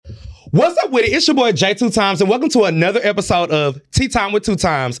What's up with it? It's your boy J 2 Times, and welcome to another episode of Tea Time with 2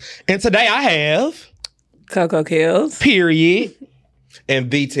 Times. And today I have CocoKelz. Period.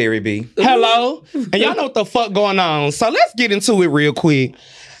 And TheTerryBee. Hello. And y'all know what the fuck going on. So let's get into it real quick.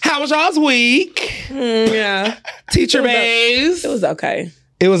 How was y'all's week? Yeah. Teacher Bays. It was okay.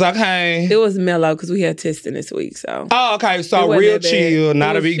 It was okay. It was mellow because we had testing this week, so. Oh, okay. So wasn't real that bad. chill,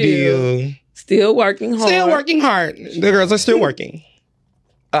 not It a was big chill. deal. Still working hard. Still working hard. The girls are still working.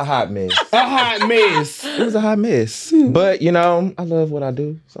 A hot mess. A hot mess. It was a hot mess. But, you know, I love what I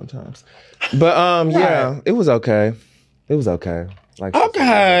do sometimes. But, yeah, it was okay. It was okay. Like,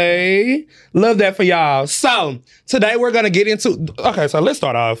 Okay. Love that for y'all. So today we're gonna get into so let's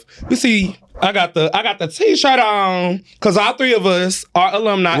start off. You see, I got the t-shirt on because all three of us are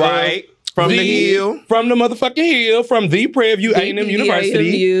alumni. Right. From the Hill. From the motherfucking Hill, from the Prairie View A&M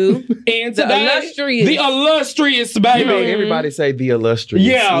University. And today, the illustrious, baby. You know, everybody say the illustrious.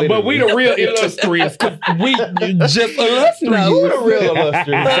 Yeah, literally. but we the real illustrious. 'Cause we just illustrious. No, we the real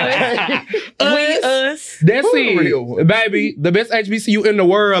illustrious. We us. That's Who the real it, one? baby. The best HBCU in the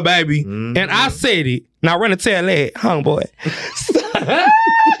world, baby. Mm-hmm. And I said it. Now run and tell that, homeboy.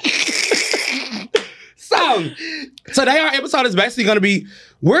 So, today our episode is basically going to be,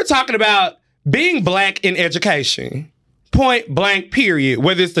 we're talking about being black in education. Point blank, period.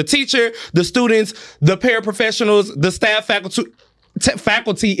 Whether it's the teacher, the students, the paraprofessionals, the staff,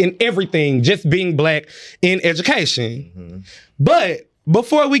 faculty, and everything. Just being black in education. Mm-hmm. But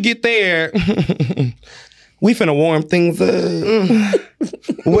before we get there, we finna warm things up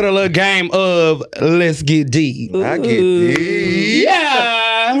with a little game of Let's Get Deep. I get deep.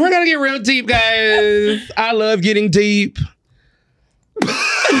 Yeah, we're gonna get real deep, guys. I love getting deep.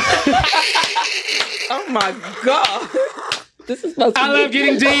 Oh my God. This is supposed to I love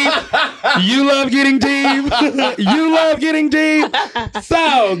getting deep. You love getting deep. You love getting deep.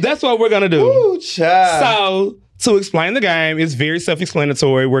 So that's what we're gonna do. Ooh, child. So to explain the game, it's very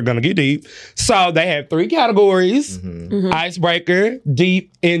self-explanatory. We're gonna get deep. So they have 3 categories: icebreaker,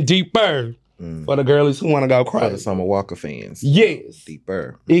 deep, and deeper. For the girlies who want to go For the crazy. Summer Walker fans. Yes.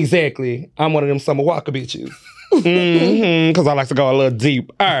 Deeper. Exactly. I'm one of them Summer Walker bitches. Because I like to go a little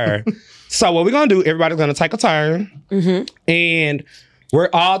deeper. So what we're going to do, everybody's going to take a turn. And we're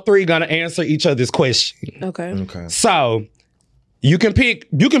all 3 going to answer each other's question. Okay. Okay. So you can pick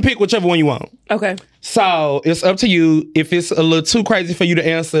whichever one you want. Okay. So it's up to you. If it's a little too crazy for you to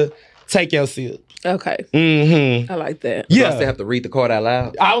answer, take your sip. Okay. Mm-hmm. I like that. Do I Yeah. still have to read the card out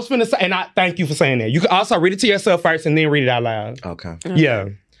loud? I was finna say, and I thank you for saying that. You can also read it to yourself first and then read it out loud. Okay. Yeah.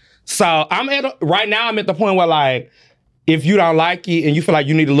 So right now I'm at the point where, like, if you don't like it and you feel like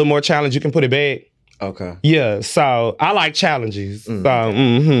you need a little more challenge, you can put it back. Okay. Yeah. So I like challenges. So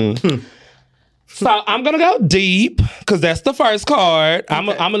so I'm gonna go deep because that's the first card. I'm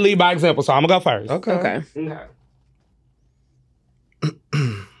gonna lead by example, so I'm gonna go first. Okay. Okay.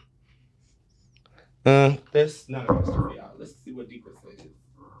 That's not a question for y'all. Let's see what deeper says.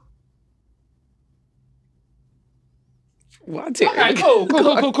 Watch it. Okay, cool.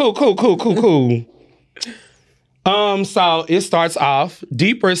 So it starts off.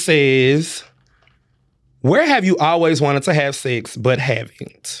 Deeper says, "Where have you always wanted to have sex but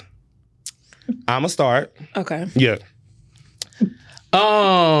haven't?" I'ma start. Okay. Yeah.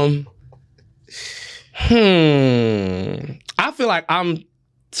 I feel like I'm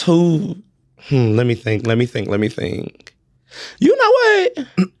too. Let me think. You know what?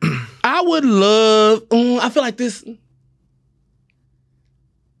 I would love. I feel like this.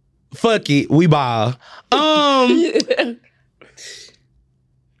 Fuck it, we ball. I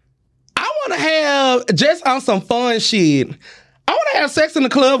want to have, just on some fun shit, I want to have sex in the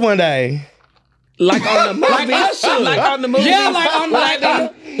club one day. Like on the movie. Like on the movie. Yeah, like on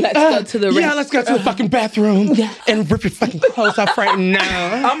Let's go to the restaurant. yeah, let's go to the fucking bathroom and rip your fucking clothes off right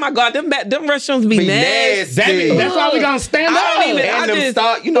now. Oh my God, them restrooms be nasty. That's why we gonna stand up. don't even- And I them just-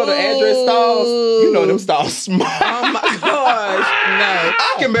 stalls, you know the address stalls? You know them stalls small. Oh my gosh. No.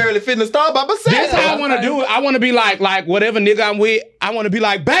 I can barely fit in the stall by myself. That's how I want to do it. I want to be like whatever nigga I'm with, I want to be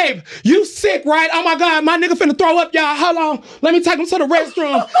like, babe, you sick, right? Oh my God, my nigga finna throw up, y'all. Hold on. Let me take him to the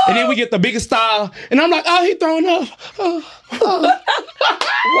restroom. And then we get the biggest style. And I'm like, oh, he throwing up.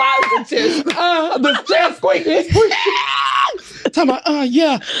 Why is the chest? The chair squeaking. Talking about,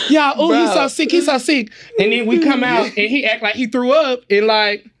 yeah. Oh, he's so sick. And then we come out and he act like he threw up and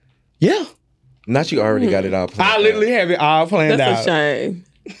like, yeah. Not you already got it all planned I literally have it all planned out. That's a shame.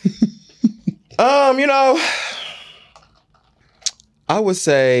 You know, I would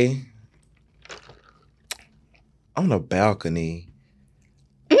say on a balcony.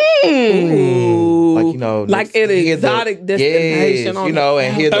 Ooh. Like, you know, like an exotic destination. Yes, you know,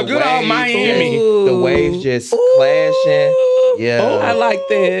 and hear the good old waves. Miami. The waves just clashing. Yeah. I like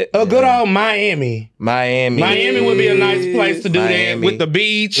that. A good old Miami. Miami would be a nice place to do Miami. that with the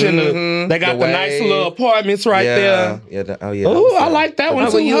beach and they got the nice wave. little apartments right there. Yeah. Oh, I like that one How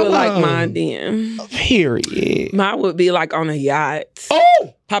too. would you Hold like on. mine then? Period. Mine would be like on a yacht.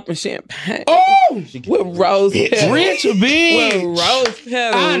 Oh, Popping champagne. oh, With rose petals. rich With bitch. rose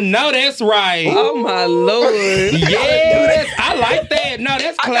petals. I know that's right. Oh my Lord. Yes, I like that. No,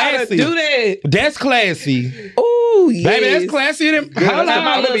 that's I gotta classy. do that. That's classy. Oh, yes. Baby, that's classy. Hold that's on.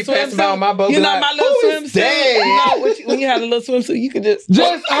 my little Little passing by on my boat, You be know like, my little "Who is swimsuit? that?" You know, when you had a little swimsuit, you could just...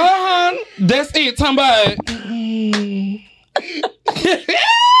 Just, that's it. Talking about...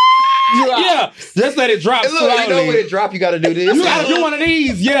 Yeah, just let it drop And look, slowly. you know when it drop, you got to do this. You gotta do one of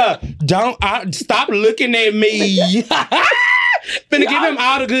these, yeah. Stop looking at me. Finna give him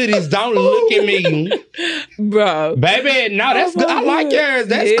all the goodies. Don't look at me, Bro. baby. No, that's good. I like yours.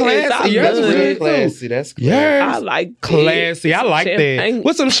 That's Yes, classy. I Yours love is it. really Classy. That's classy. Yours I like classy. I like Champagne. that.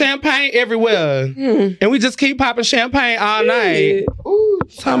 With some champagne everywhere, and we just keep popping champagne all night. Ooh,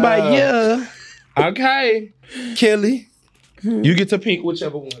 Talking about yeah. Okay, Kelly, you get to pick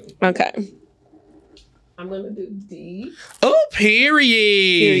whichever one. Okay. I'm gonna do D. Oh,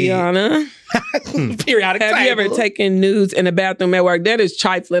 period. Ariana. Periodic Have you ever table. taken nudes in the bathroom at work? That is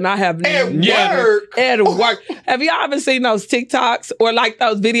trifling. I have At never. work? At work. Have y'all ever seen those TikToks or like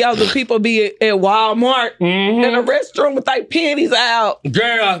those videos of people be at Walmart in a restroom with their panties out?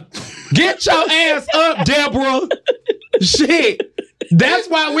 Girl, get your ass up, Deborah. Shit. That's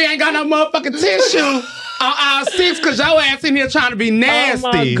why we ain't got no motherfucking tissue on our seats, because your ass in here trying to be nasty.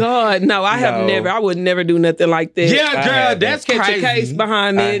 Oh my God. No, I have No. never. I would never do nothing like that. Yeah, girl, haven't. that's Catch crazy. a case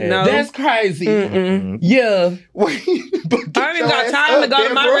behind I it. haven't. No. That's crazy. Mm-mm. Yeah. Wait, but I get don't even your got ass time to go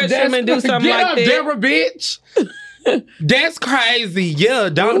to my Deborah. restroom and do something Get like up, that. Deborah, bitch. That's crazy. Yeah,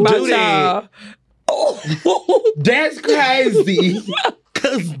 don't What do that. y'all? That's crazy.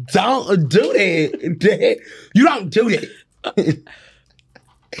 Cause don't do that. You don't do that.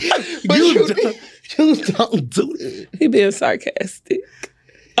 you don't do that. He being sarcastic.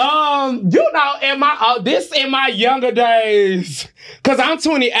 You know, in my younger days, cause I'm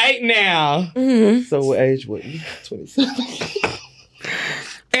 28 now, So what age was you? 27.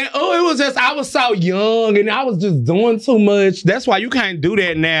 and it was just I was so young, and I was just doing too much. That's why you can't do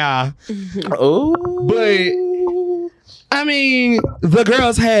that now. Oh, But I mean, the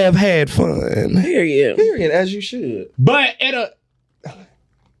girls have had fun, Period. period, as you should. but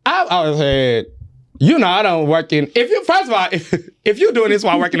I've always had. You know, I don't work in. First of all, if you're doing this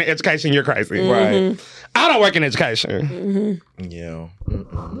while working in education, you're crazy. Right. I don't work in education. Yeah.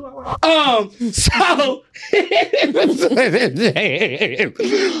 So, but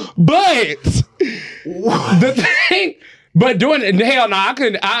the thing, but doing it, hell no, I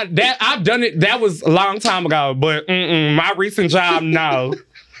couldn't. I've done it. That was a long time ago. But my recent job, no.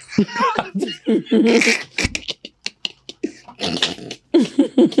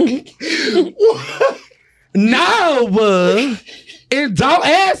 No, and don't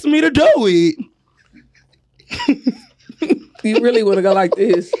ask me to do it. You really want to go like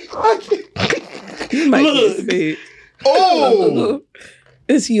this? You make Look. this fit. Oh,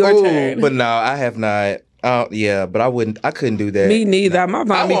 It's your turn. but no, I have not. Yeah, but I couldn't do that. Me neither. My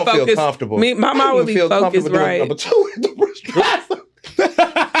mom I be won't focused. feel comfortable. My mom would be feel focused, comfortable doing right? number 2 in the restroom.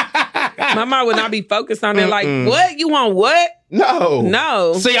 My mom would not be focused on it. Like, what? You want what? No.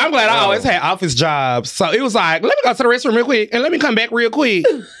 No. See, I'm glad I always had office jobs. So it was like, let me go to the restroom real quick and let me come back real quick.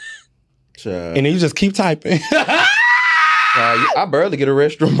 Child. And then you just keep typing. I barely get a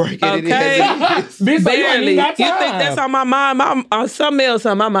restroom break. Okay. Bitch, so you ain't Barely. even You got think time. that's on my mind? Something else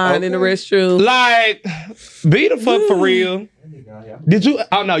on my mind in the Okay. restroom. Like, be the fuck for real. Did you?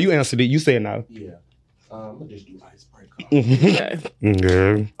 Oh, no, you answered it. You said no. Yeah. I'm gonna just do icebreaker. Okay.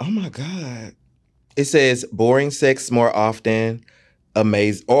 Yeah. Oh my God. It says boring sex more often,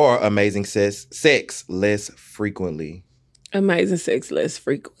 amazing sex less frequently. Amazing sex less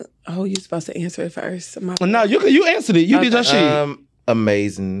frequent. Oh, you're supposed to answer it first. No, you answered it. You did your shit.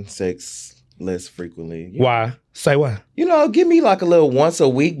 Amazing sex less frequently. Why? Say why? You know, give me like a little once a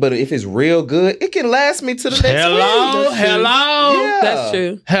week, but if it's real good, it can last me to the next week. Hello? Yeah. That's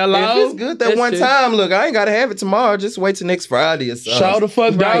true. Hello? If it's good that That's one true. time, look, I ain't gotta have it tomorrow. Just wait till next Friday or something. Show the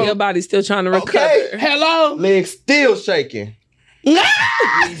fuck Right, your down. body's still trying to recover. Okay. Hello? Legs still shaking.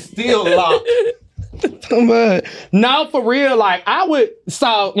 Still locked. But no, for real, like I would.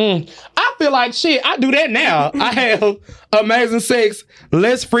 So I feel like shit. I do that now. I have amazing sex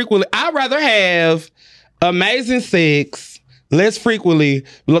less frequently. I'd rather have amazing sex less frequently.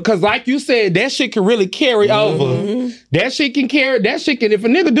 Because like you said, that shit can really carry over. That shit can, if a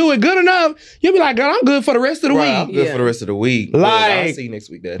nigga do it good enough, you'll be like, girl, I'm good for the rest of the week. I'm good for the rest of the week. Like, I'll see you next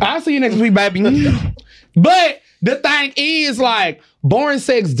week, Daddy. I'll see you next week, baby. But the thing is, like, boring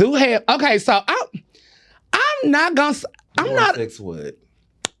sex do have, okay, so I'm not gonna, boring sex what?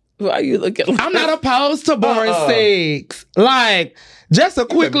 Why are you looking like I'm not opposed to boring sex. Like, just a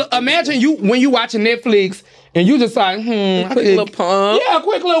quick look. Imagine you when you watching Netflix and you just like, a quick little pump. Yeah, a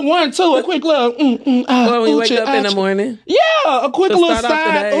quick little 1, 2, a quick little when you wake up in the morning. Yeah, a quick little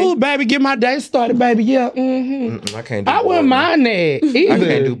side. Ooh, baby, get my day started, baby. Yeah. I can't do I wouldn't mind that either. I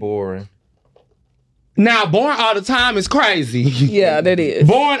can't do boring. Now, boring all the time is crazy. Yeah, that is.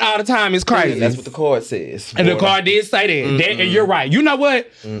 Boring all the time is crazy. That's what the card says. And the card did say that. And you're right. You know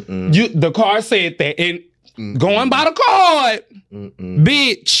what? The card said that. And going by the card,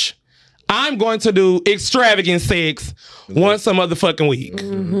 bitch, I'm going to do extravagant sex once a motherfucking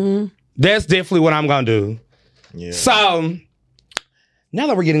week. That's definitely what I'm going to do. Yeah. So, now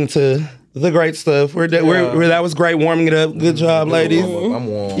that we're getting to the great stuff, that was great warming it up. Good job, ladies. I'm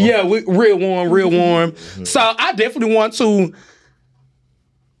warm. Yeah, real warm. So, I definitely want to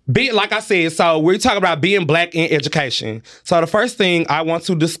be, like I said, so we're talking about being black in education. So, the first thing I want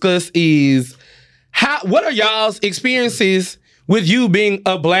to discuss is what are y'all's experiences with you being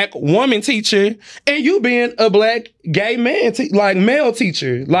a black woman teacher and you being a black gay man, male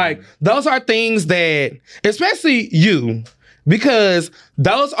teacher? Like, those are things that, especially you, because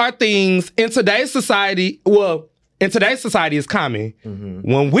those are things in today's society, it's common.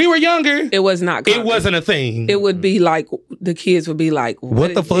 When we were younger, it was not common. It wasn't a thing. It would be like, the kids would be like,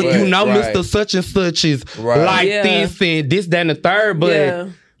 what the fuck? You know, Mr. Such and Such is like this and this, that, and the third. But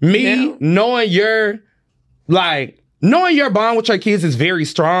knowing your bond with your kids is very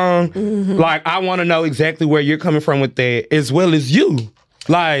strong. Like, I want to know exactly where you're coming from with that, as well as you.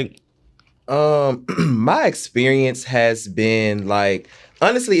 Like, my experience has been like,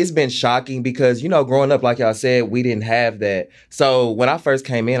 honestly, it's been shocking because, growing up, like y'all said, we didn't have that. So when I first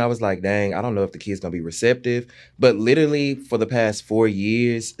came in, I was like, dang, I don't know if the kid's gonna be receptive. But literally for the past 4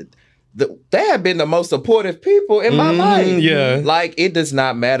 years, they have been the most supportive people in my life. Yeah. Like, it does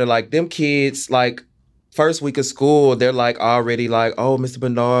not matter. Like, them kids, like, first week of school, they're like already like, oh, Mr.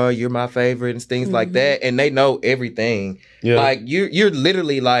 Bernard, you're my favorite and things like that. And they know everything. Yeah. Like, you're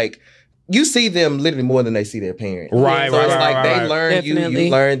literally like, you see them literally more than they see their parents. Right, so right, it's like right, they learn you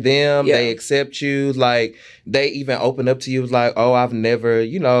learn them, they accept you. Like, they even open up to you like, oh, I've never,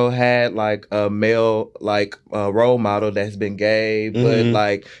 had like a male, like role model that's been gay, but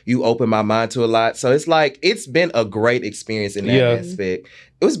like, you open my mind to a lot. So it's like, it's been a great experience in that aspect.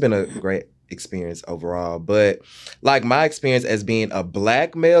 It's been a great experience overall. But like, my experience as being a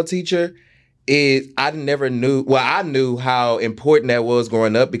black male teacher is, I knew how important that was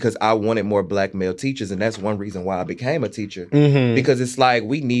growing up because I wanted more black male teachers. And that's one reason why I became a teacher. Because it's like,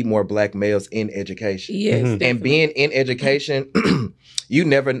 we need more black males in education. Yes, and being in education, you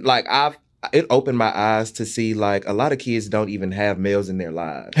never, like, it opened my eyes to see, like, a lot of kids don't even have males in their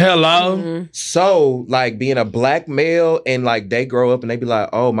lives. Hello. So, like, being a black male and, like, they grow up and they be like,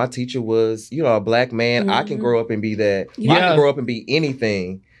 oh, my teacher was, a black man. I can grow up and be that. I can grow up and be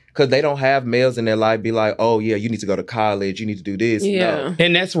anything. Because they don't have males in their life be like, oh, yeah, you need to go to college. You need to do this. Yeah. No.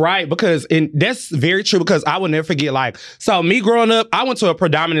 And that's right. And that's very true because I will never forget, like, so me growing up, I went to a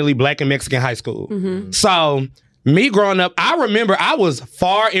predominantly black and Mexican high school. So me growing up, I remember I was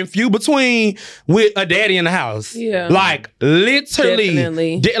far and few between with a daddy in the house. Yeah. Like, literally.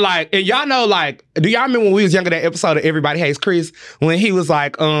 Definitely. And y'all know, like, do y'all remember when we was younger, that episode of Everybody Hates Chris? When he was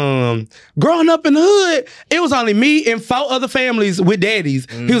like, growing up in the hood, it was only me and 4 other families with daddies.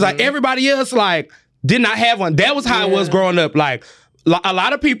 He was like, everybody else, like, did not have one. That was how it was growing up. Like, a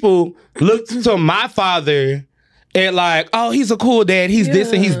lot of people looked to my father and like, oh, he's a cool dad. He's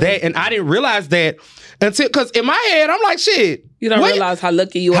this and he's that. And I didn't realize that until, because in my head, I'm like, shit. You don't realize how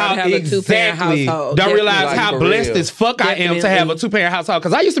lucky you are to have a 2-parent household. Don't realize how blessed as fuck I am to have a 2-parent household.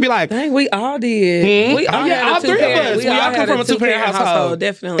 Because I used to be like, dang, we all did. We all had a 2-parent. We all come from a 2-parent household.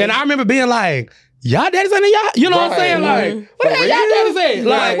 Definitely. And I remember being like, y'all daddies ain't y'all. You know what I'm saying? Like, what the hell y'all daddies at?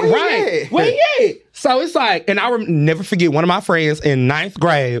 Like, where he at? So it's like, and I never forget one of my friends in 9th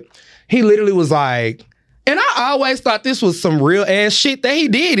grade, he literally was like, and I always thought this was some real ass shit that he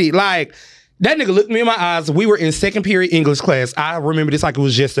did it. Like, that nigga looked me in my eyes. We were in 2nd period English class. I remember this like it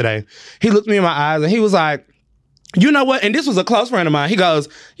was yesterday. He looked me in my eyes and he was like, you know what? And this was a close friend of mine. He goes,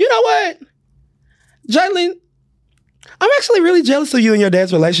 you know what? Jalen, I'm actually really jealous of you and your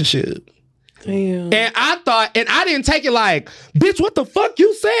dad's relationship. Damn. And I thought, and I didn't take it like, bitch, what the fuck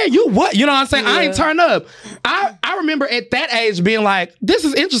you said? You what? You know what I'm saying? I ain't turn up. I remember at that age being like, this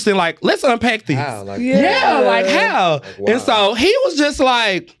is interesting. Like, let's unpack these. How? Like, Like how? Like, wow. And so he was just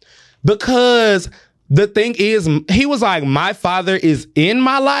like, because the thing is, he was like, my father is in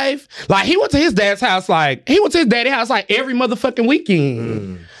my life. Like, he went to his dad's house, like, he went to his daddy's house like every motherfucking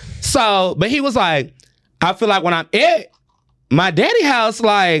weekend. So, but he was like, I feel like when I'm at my daddy house,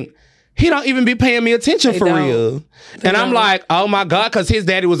 like, he don't even be paying me attention for real. And I'm like, oh my God, because his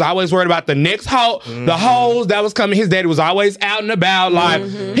daddy was always worried about the next the hoes that was coming. His daddy was always out and about. Like,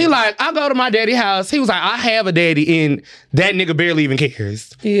 he like, I go to my daddy house. He was like, I have a daddy, and that nigga barely even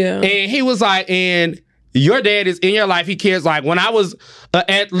cares. Yeah. And he was like, and your dad is in your life. He cares. Like, when I was an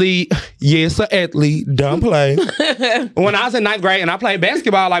athlete, yes, an athlete, don't play. When I was in 9th grade and I played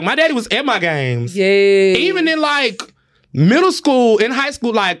basketball, like, my daddy was at my games. Yeah. Even in like middle school, in high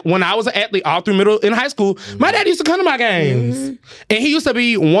school, like when I was an athlete all through in high school, my dad used to come to my games. And he used to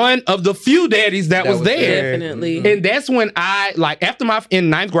be one of the few daddies that was there. Definitely. And that's when I, like, in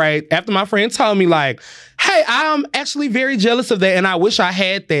 9th grade, after my friend told me, like, hey, I'm actually very jealous of that and I wish I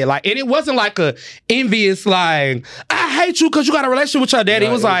had that. Like, and it wasn't like a envious, like, I hate you because you got a relationship with your daddy.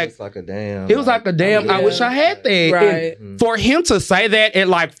 No, it was like a damn. It was like a damn, I wish I had that. Right. And for him to say that at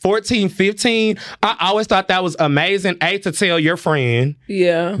like 14, 15, I always thought that was amazing. A, to tell your friend.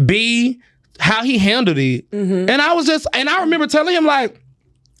 Yeah. B, how he handled it. And I was just, and I remember telling him, like,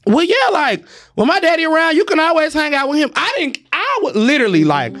 well, yeah, like, when my daddy around, you can always hang out with him. I would literally,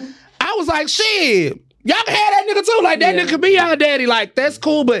 like, I was like, shit, y'all can have that nigga too. Like, that nigga could be y'all daddy. Like, that's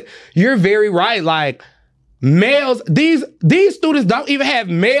cool, but you're very right. Like, males, these students don't even have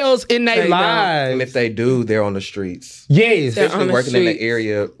males in their lives. And if they do, they're on the streets. Yes. Especially working in the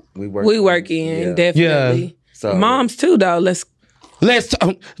area we work in, definitely. Yeah. So, moms too, though.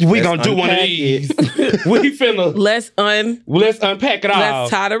 We gonna do one of these. We finna let's unpack it all. Let's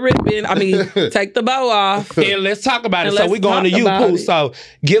tie the ribbon. I mean, take the bow off. And let's talk about it. So we going to you, Pooh. So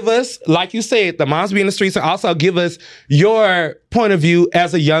give us, like you said, the moms be in the streets, and also give us your point of view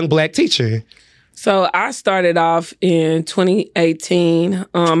as a young Black teacher. So I started off in 2018.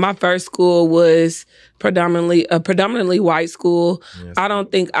 My first school was predominantly white school. Yes. I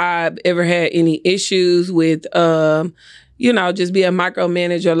don't think I've ever had any issues with, just being a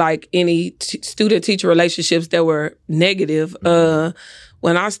micromanager, like any student-teacher relationships that were negative.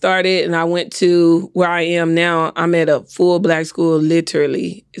 When I started and I went to where I am now, I'm at a full Black school,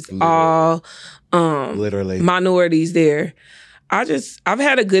 literally. It's all minorities there. I've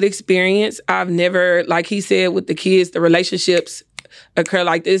had a good experience. I've never, like he said, with the kids, the relationships occur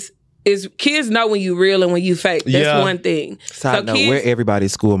like this. Kids know when you real and when you fake. That's one thing. Side note, we're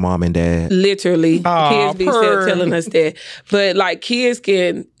everybody's school mom and dad. Literally. Kids be still telling us that. But like, kids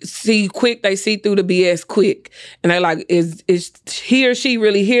can see quick, they see through the BS quick. And they're like, is he or she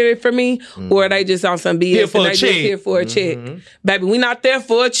really here for me? Or are they just on some BS and they just here for a check? Baby, we not there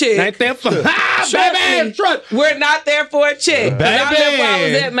for a check. Ain't there for baby, we're not there for a check. Baby. I remember where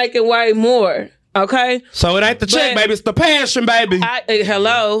I was at making way more. Okay? So it ain't the check, baby. It's the passion, baby.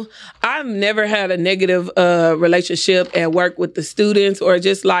 Hello. I've never had a negative relationship at work with the students or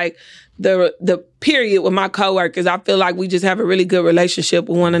just like the period with my coworkers. I feel like we just have a really good relationship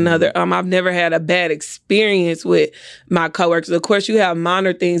with one another. I've never had a bad experience with my coworkers. Of course, you have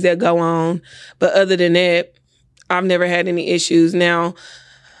minor things that go on, but other than that, I've never had any issues. Now,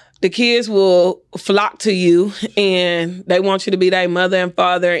 the kids will flock to you and they want you to be their mother and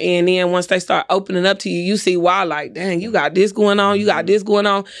father. And then once they start opening up to you, you see why, like, dang, you got this going on, you got this going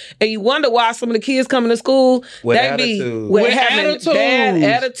on. And you wonder why some of the kids coming to school, they be having bad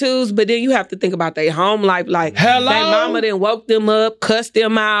attitudes. But then you have to think about their home life. Like, their mama done woke them up, cussed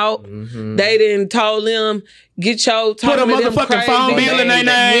them out. They done told them, get your put a motherfucking phone bill in their name.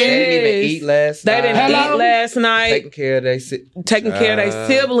 They didn't even eat last night. They didn't eat last night. Taking care of their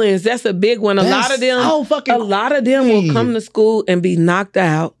siblings. That's a big one. A lot of them will come to school and be knocked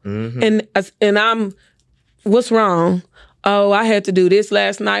out. And I'm, what's wrong? Oh, I had to do this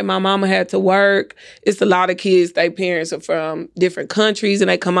last night. My mama had to work. It's a lot of kids, their parents are from different countries and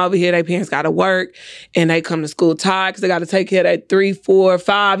they come over here, their parents got to work and they come to school tired because they got to take care of their 3, 4,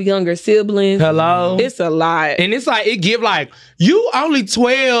 5 younger siblings. Hello? It's a lot. And it's like, it give like, you only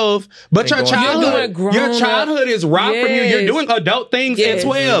 12, but your childhood is robbed from you. You're doing adult things at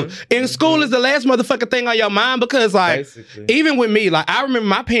 12. And school is the last motherfucking thing on your mind because like, even with me, like I remember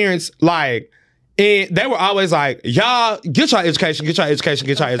my parents like, and they were always like, y'all, get your education, get your education,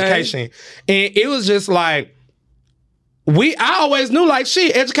 get your education. And it was just like, I always knew like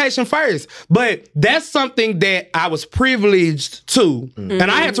shit, education first. But that's something that I was privileged to. And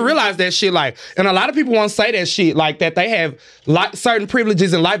I had to realize that shit, like, and a lot of people won't say that shit, like that they have like certain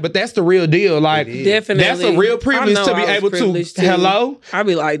privileges in life, but that's the real deal. Like, definitely, that's a real privilege to be able to. Too. Hello? I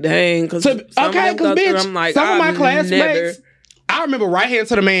be like, dang, because bitch, I'm like, some of my classmates. I remember right hand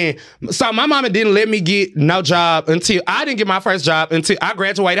to the man. So my mama didn't let me get no job until I didn't get my first job until I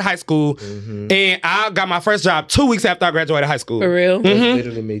graduated high school. And I got my first job 2 weeks after I graduated high school. For real? That's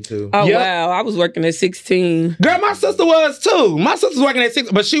literally me too. Oh, wow. I was working at 16. Girl, my sister was too. My sister was working at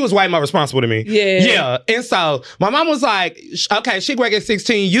 16, but she was way more responsible than me. Yeah. And so my mom was like, okay, she working at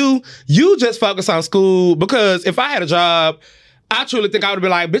 16. You just focus on school, because if I had a job, I truly think I would be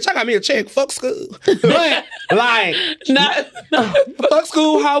like, bitch, I got me a check. Fuck school. But, like, fuck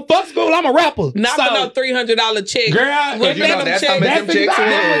school, how? Fuck school, I'm a rapper. Not for no $300 check. Girl, that's how much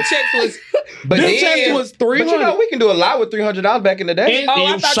them checks was. But them checks was $300. But you know, we can do a lot with $300 back in the day.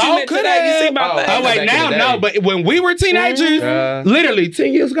 I thought you meant today. You see my face. Oh, wait, now, no. But when we were teenagers, literally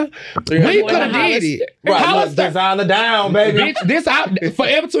 10 years ago, we could have did it. Right, designer down, baby. Bitch, this out,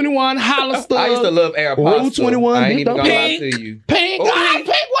 Forever 21, Hollister. I used to love AirPods. Rule 21. I ain't even gonna lie to you. Pink. Pink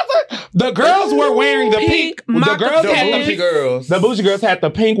was it? The girls were wearing the pink. The girls had the bougie girls. The bougie girls had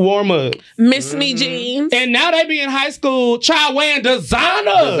the pink warm up. Miss Me jeans. And now they be in high school, child wearing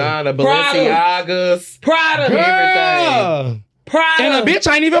designer, Balenciagas, Prada, everything. Prada. And a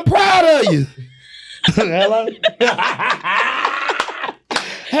bitch ain't even proud of you. Hello?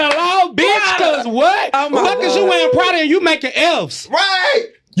 Hello, bitch, cause what? What is you wearing Prada and you making F's? Right.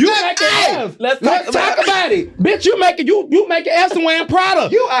 You making F's. Let's talk about it. Bitch, you making F's and wearing Prada.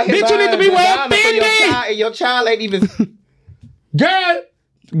 You out here, bitch, you need to be wearing Fendi. And your child ain't even...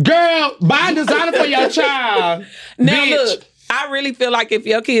 Girl, buy designer for your child. Now bitch. Look, I really feel like if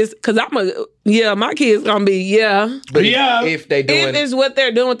your kids, because my kids gonna be, But if they doing... If it's what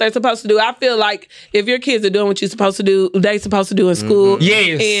they're doing, what they're supposed to do. I feel like if your kids are doing what you're supposed to do, they supposed to do in school.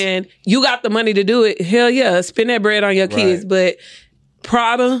 Yes. And you got the money to do it, hell yeah, spend that bread on your kids. But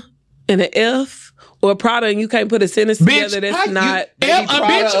Prada and an F, or Prada and you can't put a sentence together that's not...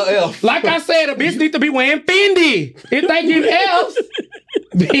 Bitch, like I said, a bitch need to be wearing Fendi. If they give F's,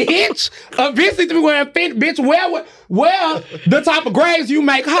 bitch, a bitch need to be wearing Fendi. Bitch, wear the type of grades you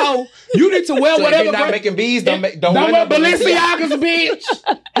make, hoe. You need to wear so whatever. If you're not making B's, don't wear Balenciagas, bitch.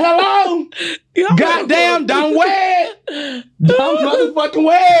 Hello? Goddamn, don't wear it. Don't motherfucking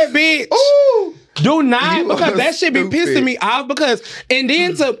wear it, bitch. Ooh. Do not, because that shit be pissing me off. Because, and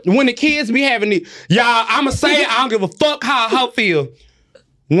then when the kids be having the, y'all, I'ma say it, I don't give a fuck how I feel.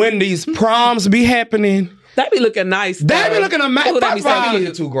 When these proms be happening, they be looking nice. They be looking amazing. They be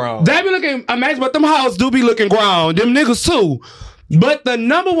looking too grown. They be looking amazing, but them hoes do be looking grown. Them niggas too. But the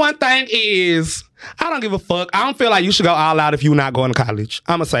number one thing is, I don't give a fuck. I don't feel like you should go all out if you're not going to college.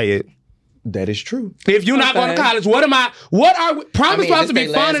 I'ma say it. That is true. If you're not going to college, what are we? Prom is supposed to be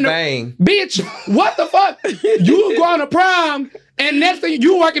fun in the bitch. What the fuck? You going to prom and next thing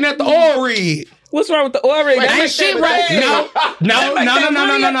you working at the oil rig. What's wrong with the oil rig? Ain't shit right. No.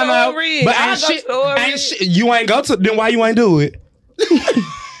 But ain't shit. You ain't go to. Then why you ain't do it?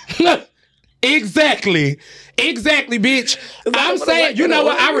 Exactly, bitch. I'm saying, you know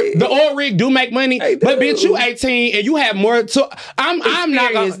what? The oil rig do make money, but bitch, you 18 and you have more to. I'm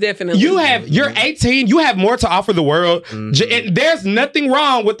not gonna. Definitely. You're 18. You have more to offer the world. And there's nothing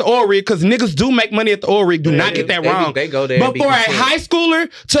wrong with the oil rig because niggas do make money at the oil rig. Do not get that wrong. They go there. But for a high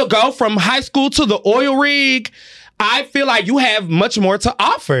schooler to go from high school to the oil rig, I feel like you have much more to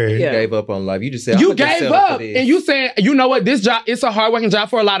offer. You gave up on life. You just said, you gave up. And you said, you know what, this job, it's a hardworking job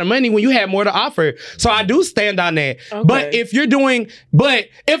for a lot of money when you have more to offer. So I do stand on that. Okay. But if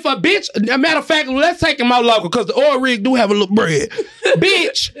if a bitch, a matter of fact, let's take it more local because the oil rig do have a little bread.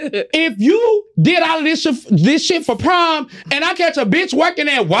 Bitch, if you did all of this shit for prom and I catch a bitch working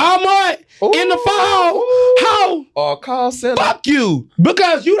at Walmart in the fall, how? Or a call center. Fuck you.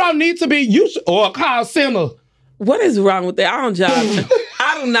 Because you don't need to be, or a call center. What is wrong with that?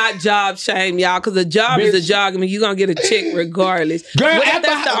 I do not job shame y'all because a job is a job. I mean, you're going to get a check regardless. Girl,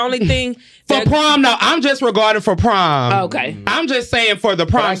 that's the only thing. For prom, no, I'm just regarding for prom. Okay. I'm just saying for the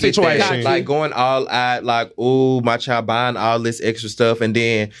prom situation. Like going all out, like, ooh, my child buying all this extra stuff, and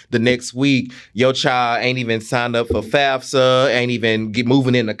then the next week, your child ain't even signed up for FAFSA, ain't even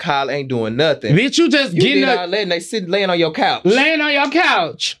moving into college, ain't doing nothing. Bitch, you just getting all that and they laying on your couch. Laying on your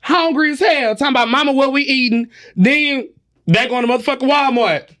couch. Hungry as hell. Talking about mama what we eating. Then they going to motherfucking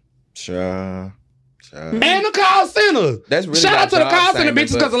Walmart. Sure. And the call center. That's really shout out to the call center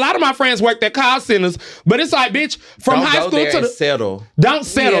bitches because a lot of my friends work at call centers. But it's like, bitch, from high school to settle. Don't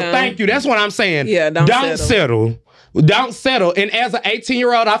settle. Yeah. Thank you. That's what I'm saying. Yeah, don't settle. Don't settle. And as an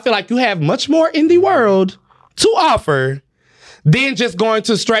 18-year-old, I feel like you have much more in the world to offer than just going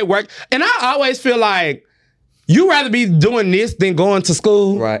to straight work. And I always feel like you rather be doing this than going to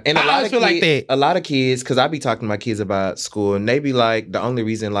school. Right. And I always feel like that. A lot of kids, because I be talking to my kids about school, and they be like, the only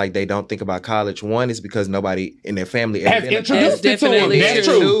reason like they don't think about college, one is because nobody in their family has introduced it to them. That's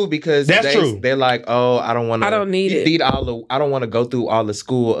true. Because they're like, oh, I don't need it. I don't want to go through all the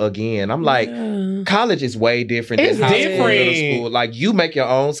school again. I'm like, college is way different than high school, middle school. Like, you make your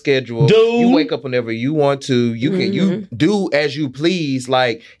own schedule. You wake up whenever you want to. You can you do as you please.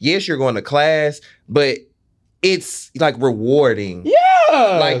 Like, yes, you're going to class, but it's like rewarding.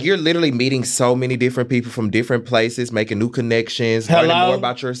 Yeah. Like, you're literally meeting so many different people from different places, making new connections, learning more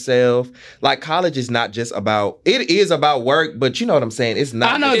about yourself. Like, college is not just about, it is about work, but you know what I'm saying? It's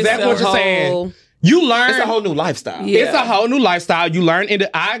not. I know exactly what you're saying. You learn. It's a whole new lifestyle. Yeah. It's a whole new lifestyle. You learn.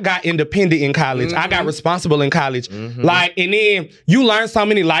 I got independent in college. I got responsible in college. Like, and then you learn so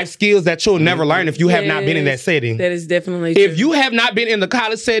many life skills that you'll never learn if you have not been in that setting. That is definitely true. If you have not been in the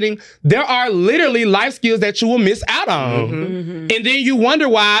college setting, there are literally life skills that you will miss out on. And then you wonder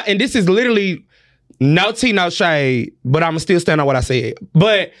why, and this is literally no tea, no shade, but I'm still stand on what I said.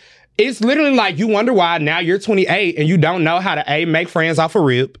 But it's literally like you wonder why now you're 28 and you don't know how to A, make friends off a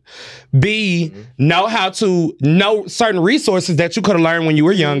rip, B, know how to know certain resources that you could have learned when you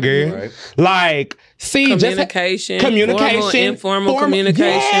were younger. Right. Like, see, communication, formal, informal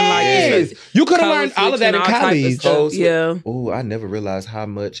communication. Yes. Like, you could have learned all of that in college. Yeah. Oh, I never realized how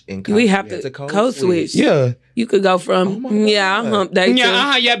much in college we have to code switch. Yeah. You could go from, hump day to,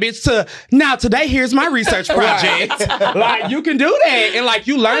 bitch, to, now today here's my research project. Like, you can do that. And like,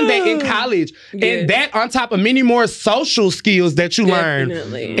 you learn that in college. And that on top of many more social skills that you learn.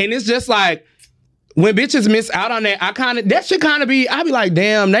 And it's just like, when bitches miss out on that, that should kind of be, I be like,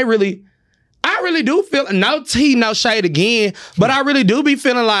 damn, I really do feel, no tea, no shade again, but I really do be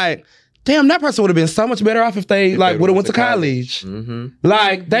feeling like, damn, that person would have been so much better off if they would have went to college.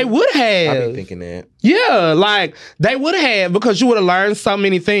 Like, they would have. I be thinking that. Yeah, like, they would have, because you would have learned so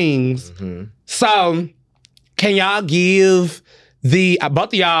many things. So, can y'all give both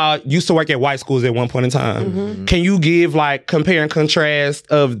of y'all used to work at white schools at one point in time. Can you give, like, compare and contrast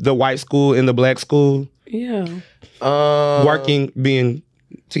of the white school and the black school? Yeah. Being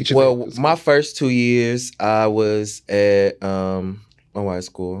teachers. Well, my first 2 years, I was at a white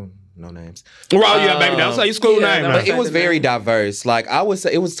school. No names. Well, yeah, baby. Don't say your school name. But it was very diverse. Like, I would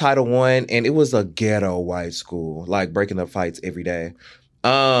say it was Title I, and it was a ghetto white school, like breaking up fights every day.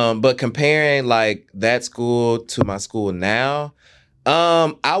 But comparing like that school to my school now,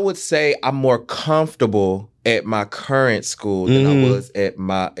 I would say I'm more comfortable at my current school than I was at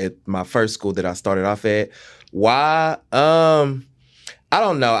my first school that I started off at. Why? I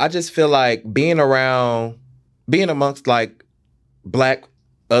don't know. I just feel like being amongst like black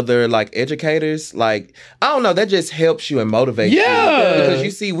other like educators, like, I don't know, that just helps you and motivates you. Because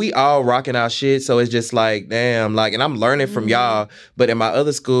you see, we all rocking our shit, so it's just like, damn, like, and I'm learning from y'all, but in my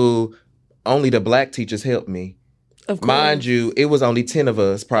other school, only the black teachers helped me. Of course. Mind you, it was only 10 of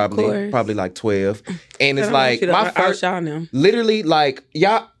us, probably like 12. And it's like, my first, literally, like,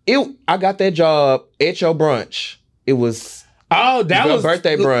 I got that job at your brunch. It was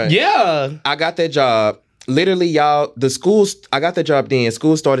birthday brunch. Yeah. I got that job. Literally, y'all, I got that job then.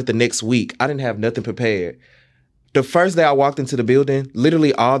 School started the next week. I didn't have nothing prepared. The first day I walked into the building,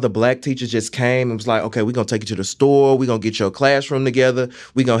 literally all the black teachers just came and was like, okay, we're going to take you to the store. We're going to get your classroom together.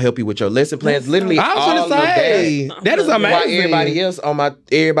 We're going to help you with your lesson plans. Literally, I was going to say, that is amazing. While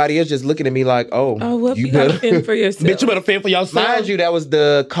everybody else just looking at me like, you better fend for yourself. Bitch, you better fend for yourself. Mind you, that was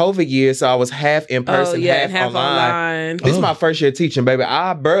the COVID year, so I was half in person, half online. This is my first year teaching, baby.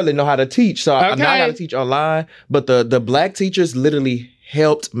 I barely know how to teach, so now I got to teach online. But the black teachers literally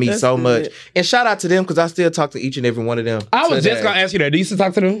helped me so much. And shout out to them, because I still talk to each and every one of them. I was just going to ask you that. Do you still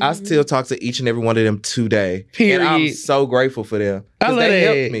talk to them? I still talk to each and every one of them today. Period. And I'm so grateful for them. I love they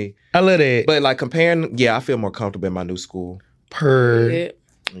that. helped me. I love that. But like comparing, I feel more comfortable in my new school.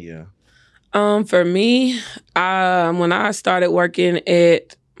 Yeah. For me, when I started working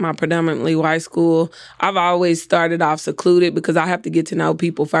at my predominantly white school, I've always started off secluded because I have to get to know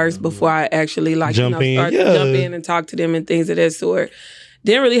people first before I actually jump in and talk to them and things of that sort.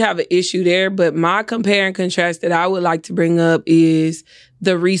 Didn't really have an issue there, but my compare and contrast that I would like to bring up is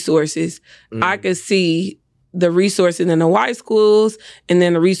the resources. I could see the resources in the white schools and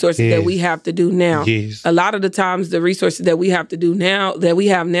then the resources that we have to do now. A lot of the times, the resources that we have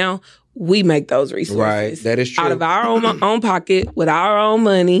now, we make those resources. Right, that is true. Out of our own pocket, with our own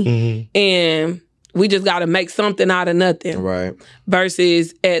money. And we just got to make something out of nothing. Right.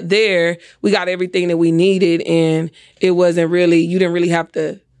 Versus at there, we got everything that we needed, and it wasn't really, you didn't really have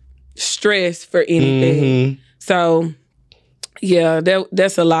to stress for anything. So, yeah,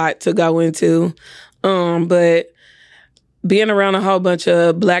 that's a lot to go into. But being around a whole bunch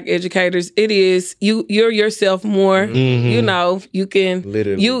of Black educators, it is, you're yourself more. You know, you can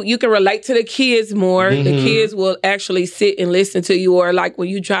you can relate to the kids more. The kids will actually sit and listen to you, or like when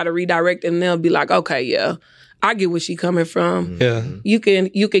you try to redirect them, they'll be like, okay, yeah, I get where she coming from. Yeah. You can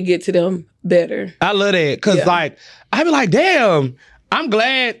get to them better. I love that. Cause like, I be like, damn, I'm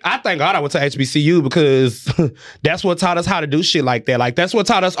glad. I thank God I went to HBCU because that's what taught us how to do shit like that. Like, that's what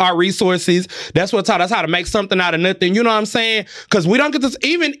taught us our resources. That's what taught us how to make something out of nothing. You know what I'm saying? Because we don't get this,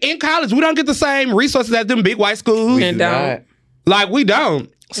 even in college, we don't get the same resources as them big white schools. And don't. Like, we don't.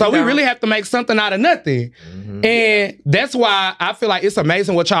 So we really have to make something out of nothing. And that's why I feel like it's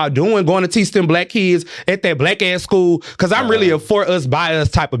amazing what y'all doing, going to teach them Black kids at that Black ass school. Because I'm really a for us, by us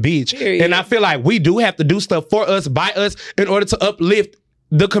type of bitch. Period. And I feel like we do have to do stuff for us, by us, in order to uplift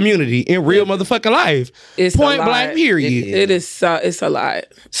the community in real motherfucking life. It's point blank, period. It's a lot.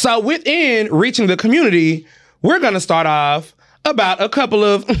 So within reaching the community, we're going to start off about a couple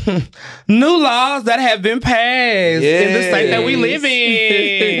of new laws that have been passed in the state that we live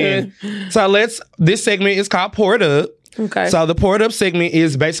in. So this segment is called Pour It Up. Okay. So the Pour It Up segment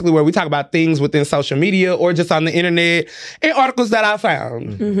is basically where we talk about things within social media or just on the internet and articles that I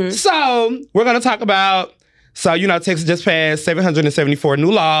found. So we're going to talk about, Texas just passed 774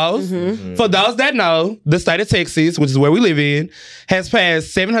 new laws. For those that know, the state of Texas, which is where we live in, has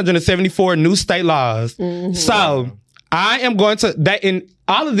passed 774 new state laws. So I am going to, in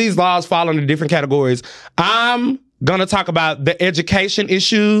all of these laws fall under different categories. I'm going to talk about the education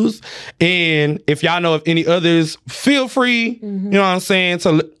issues. And if y'all know of any others, feel free, you know what I'm saying,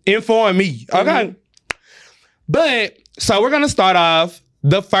 to inform me. Okay. But, so we're going to start off.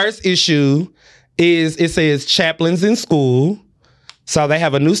 The first issue is, it says chaplains in school. So they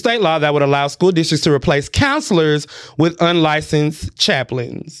have a new state law that would allow school districts to replace counselors with unlicensed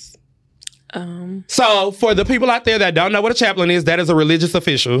chaplains. So for the people out there that don't know what a chaplain is, that is a religious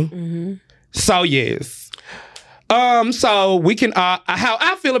official. So yes. So we can, how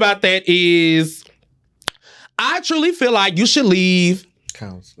I feel about that is, I truly feel like you should leave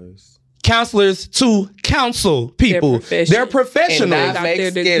counselors to counsel people. They're professionals. And not make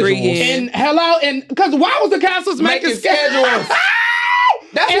schedules. And because why was the counselors making schedules?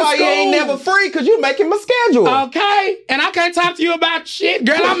 That's why you ain't never free, because you making my schedule. Okay. And I can't talk to you about shit.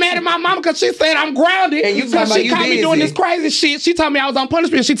 Girl, I'm mad at my mama because she said I'm grounded. And because she caught me doing this crazy shit. She told me I was on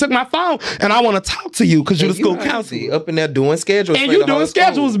punishment. She took my phone. And I want to talk to you because you're the school counselor. Up in there doing schedules. And you doing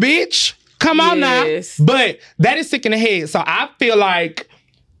schedules, bitch. Come on now. But that is sick in the head. So I feel like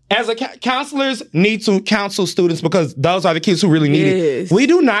as counselors need to counsel students because those are the kids who really need it. We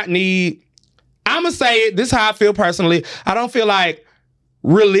do not need, I'm going to say it, this is how I feel personally. I don't feel like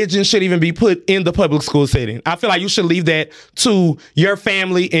religion should even be put in the public school setting. I feel like you should leave that to your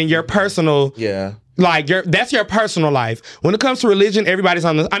family and your personal. Like, that's your personal life. When it comes to religion,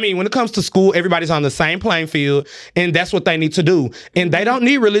 when it comes to school, everybody's on the same playing field, and that's what they need to do. And they don't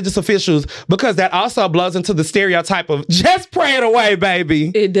need religious officials because that also blows into the stereotype of just pray it away,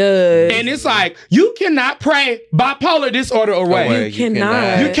 baby. It does. And it's like, you cannot pray bipolar disorder away. You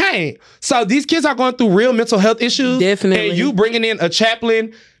cannot. You can't. So these kids are going through real mental health issues. Definitely. And you bringing in a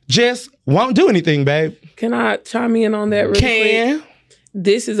chaplain just won't do anything, babe. Can I chime in on that really quick?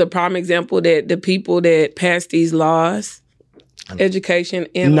 This is a prime example that the people that pass these laws, education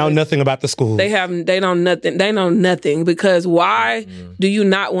analysts, know nothing about the school. They know nothing because why do you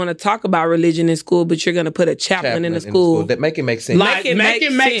not want to talk about religion in school, but you're going to put a chaplain in the school? That make it make sense. Make it make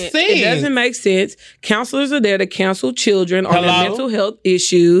sense. It doesn't make sense. Counselors are there to counsel children on their mental health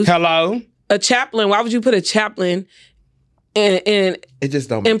issues. A chaplain, why would you put a chaplain in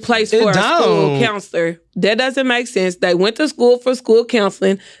place for a school counselor? That doesn't make sense. They went to school for school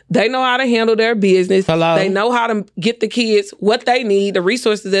counseling. They know how to handle their business. They know how to get the kids what they need, the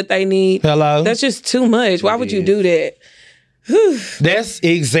resources that they need. That's just too much. Why would you do that? That's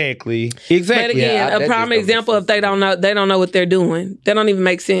exactly. But again, a prime example of they don't know what they're doing. That don't even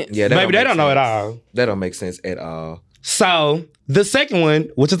make sense. Yeah, maybe they don't know at all. That don't make sense at all. So the second one,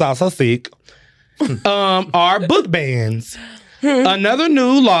 which is also sick, are book bans. Another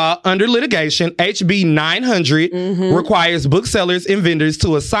new law under litigation, HB 900, requires booksellers and vendors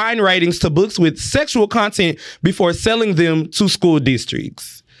to assign ratings to books with sexual content before selling them to school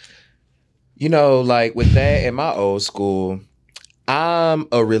districts. You know, like with that in my old school, I'm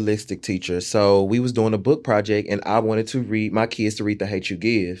a realistic teacher. So we was doing a book project and I wanted to read my kids to read The Hate You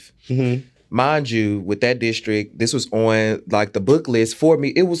Give. mind you, with that district, this was on like the book list for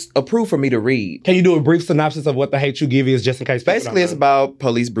me. It was approved for me to read. Can you do a brief synopsis of what the Hate You Give is, just in case? Basically, it's about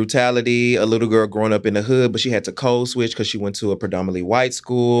police brutality. A little girl growing up in the hood, but she had to code switch because she went to a predominantly white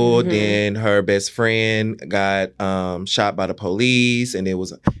school. Then her best friend got shot by the police, and it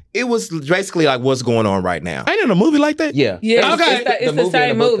was basically like what's going on right now. Ain't it a movie like that? Yeah. Okay. It's the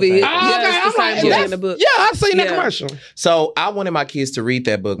same movie. Yeah, it's the same movie in the book. Yeah, I've seen that commercial. So I wanted my kids to read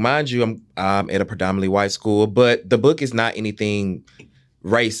that book. Mind you, I'm at a predominantly white school, but the book is not anything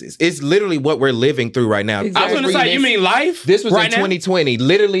racist. It's literally what we're living through right now. Exactly. I was going to say, you mean life? This was in 2020.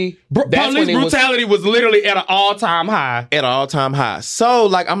 Literally, police brutality was literally at an all-time high. At an all-time high. So,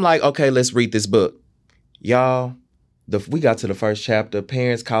 like, I'm like, okay, let's read this book. Y'all, we got to the first chapter.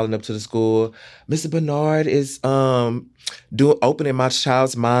 Parents calling up to the school. Mr. Bernard is opening my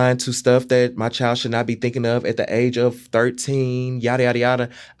child's mind to stuff that my child should not be thinking of at the age of 13, yada, yada, yada.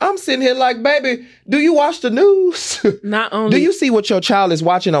 I'm sitting here like, baby, do you watch the news? Not only... Do you see what your child is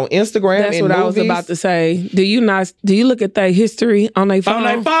watching on Instagram? That's what I was about to say. Do you look at their history on their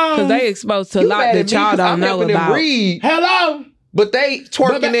phone? Because they exposed to a lot that y'all don't know about. Hello? But they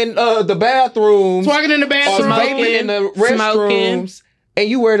twerking in the bathrooms. Twerking in the bathrooms. Vaping in the restrooms. And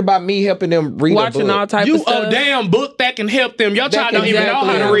you worried about me helping them read watching a book. all type of stuff. You a damn book that can help them. Your child don't even know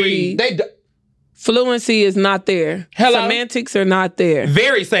how to read. Fluency is not there. Semantics are not there.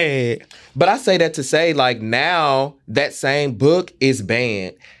 Very sad. But I say that to say, like, now that same book is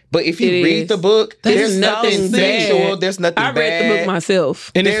banned. But if you read the book, there's nothing sexual. There's nothing bad. I read the book myself.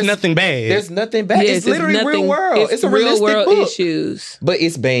 And there's nothing bad. There's nothing bad. Yes, it's literally real world. It's a real realistic world book. issues. But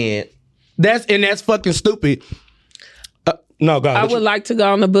it's banned. That's fucking stupid. No, go ahead. I would like to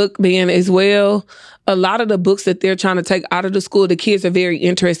go on the book ban as well. A lot of the books that they're trying to take out of the school, the kids are very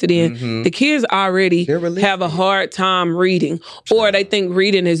interested in. The kids already have a hard time reading, or they think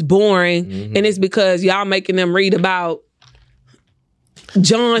reading is boring, and it's because y'all making them read about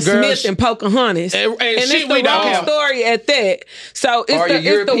John Smith and Pocahontas. And it's the wrong story at that. So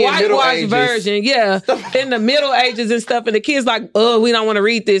it's the whitewashed version. Yeah. In the Middle Ages and stuff. And the kids like, oh, we don't want to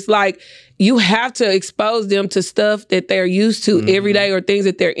read this. Like, you have to expose them to stuff that they're used to every day or things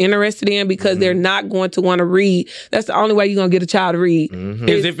that they're interested in, because they're not going to want to read. That's the only way you're going to get a child to read.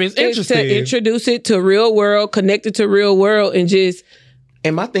 Is if it's interesting. To introduce it to real world, connect it to real world, and just...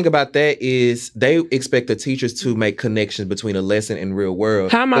 And my thing about that is they expect the teachers to make connections between a lesson and real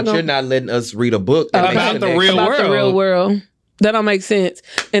world. You're not letting us read a book about the real world. That don't make sense.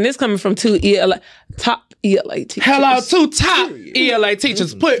 And this coming from two top ELA teachers. Hello, two top ELA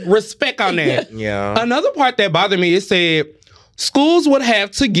teachers. Put respect on that. Yeah. Another part that bothered me is said schools would have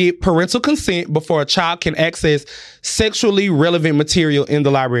to get parental consent before a child can access sexually relevant material in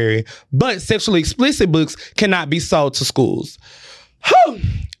the library, but sexually explicit books cannot be sold to schools.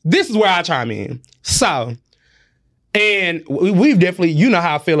 This is where I chime in. So, and we've definitely, you know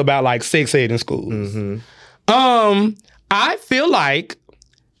how I feel about like sex ed in schools. I feel like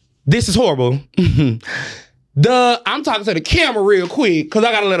this is horrible. I'm talking to the camera real quick because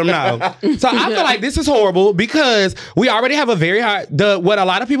I gotta let them know. So I feel like this is horrible because we already have a very high. What a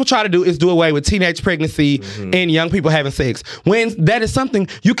lot of people try to do is do away with teenage pregnancy and young people having sex, when that is something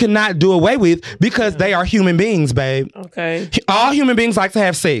you cannot do away with because they are human beings, babe. Okay. All human beings like to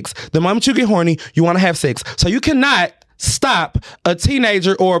have sex. The moment you get horny, you want to have sex. So you cannot stop a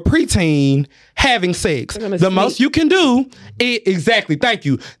teenager or a preteen having sex. The most you can do exactly, thank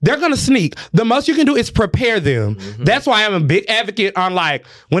you. They're gonna sneak. The most you can do is prepare them. That's why I'm a big advocate on, like,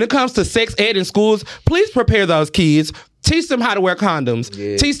 when it comes to sex ed in schools, please prepare those kids. Teach them how to wear condoms.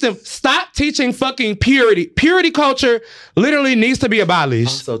 Teach them, stop teaching fucking purity. Purity culture literally needs to be abolished.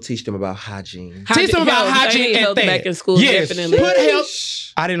 Also teach them about hygiene. Teach them about hygiene and that. Back in school, definitely. Put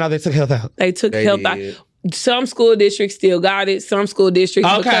health. I didn't know they took health out. They took health out. Some school districts still got it. Some school districts,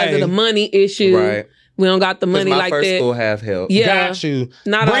 because of the money issue, we don't got the money like that. My first school have health. Yeah, got you.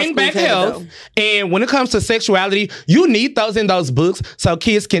 Not bring back health. And when it comes to sexuality, you need those in those books so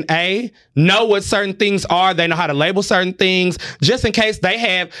kids can know what certain things are. They know how to label certain things, just in case they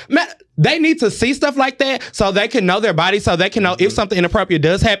have. They need to see stuff like that so they can know their body, so they can know if something inappropriate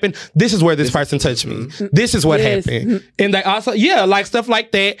does happen, this is where this person touched me. This is what happened. And they also, like stuff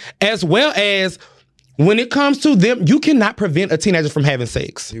like that, as well as when it comes to them, you cannot prevent a teenager from having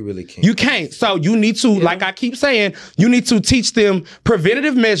sex. You really can't. You can't. So you need to, like I keep saying, you need to teach them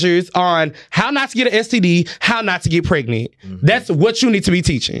preventative measures on how not to get an STD, how not to get pregnant. That's what you need to be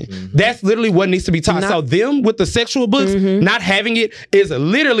teaching. That's literally what needs to be taught. So them with the sexual books, not having it is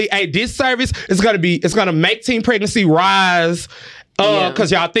literally a disservice. It's gonna make teen pregnancy rise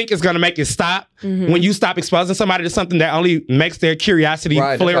Because y'all think it's going to make it stop. When you stop exposing somebody to something that only makes their curiosity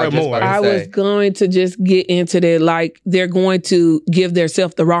flare up more. I was going to just get into that. Like, they're going to give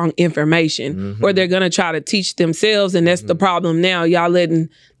themselves the wrong information, or they're going to try to teach themselves. And that's the problem now. Y'all letting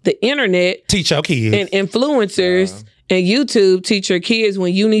the internet teach your kids and influencers and YouTube teach your kids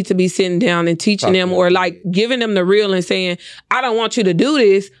when you need to be sitting down and teaching them, or like giving them the real and saying, I don't want you to do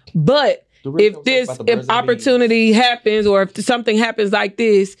this, but if opportunity happens, or if something happens like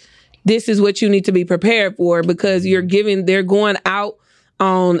this is what you need to be prepared for, because they're going out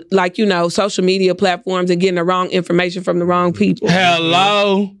on, like, social media platforms and getting the wrong information from the wrong people.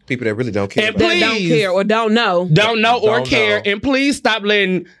 Hello. People that really don't care. And please, don't care or don't know. Don't care. And please stop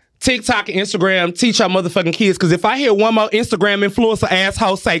letting TikTok and Instagram teach our motherfucking kids. Because if I hear one more Instagram influencer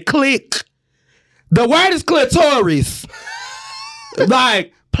asshole say click, the word is clitoris.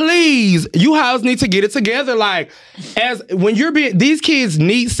 Like, please, you hoes need to get it together. Like, these kids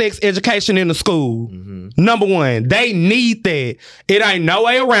need sex education in the school. Number one, they need that. It ain't no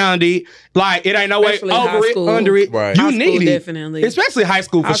way around it. Like, it ain't no way over it, under it. Right. You need it. Definitely. Especially high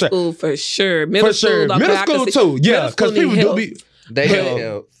school for sure. High school for sure. Middle school. Middle school too. Yeah, because people do be... They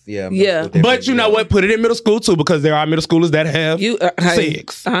help. Yeah. But you know what? Put it in middle school too, because there are middle schoolers that have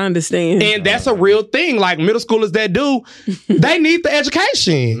sex. I understand. And that's a real thing. Like, middle schoolers that do, they need the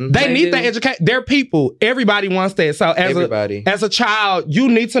education. They need the education. They're people. Everybody wants that. So as a child, you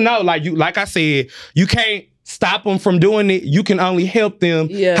need to know, like I said, you can't stop them from doing it. You can only help them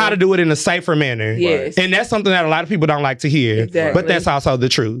how to do it in a safer manner. Yes. And that's something that a lot of people don't like to hear. Exactly. But that's also the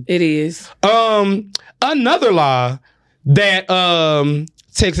truth. It is. Another law that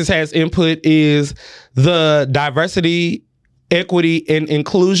Texas has input is the Diversity, Equity, and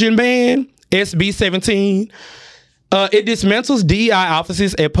Inclusion Ban, SB 17. It dismantles DEI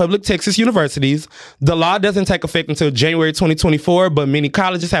offices at public Texas universities. The law doesn't take effect until January 2024, but many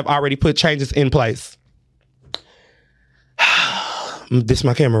colleges have already put changes in place. This is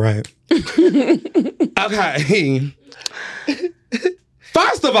my camera, right? Okay.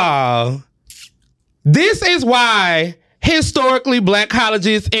 First of all, this is why historically Black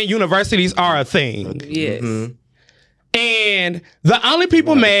colleges and universities are a thing. Yes. And the only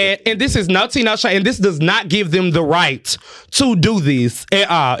people mad, and this is no tea, no shade, and this does not give them the right to do this at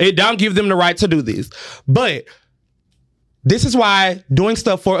all. It don't give them the right to do this. But this is why doing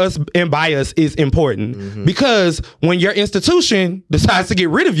stuff for us and by us is important. Because when your institution decides to get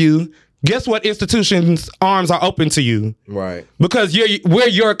rid of you, guess what institution's arms are open to you? Right. Because we're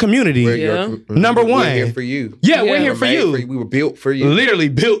your community. Number one. We're here for you. Yeah, we're here for you. We were built for you. Literally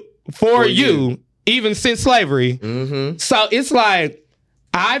built for you, even since slavery. So it's like,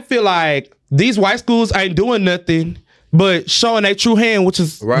 I feel like these white schools ain't doing nothing but showing their true hand, which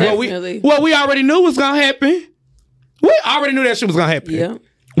is what we already knew was going to happen. We already knew that shit was going to happen. Yeah.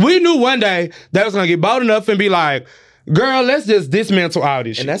 We knew one day that was going to get bold enough and be like, girl, let's just dismantle all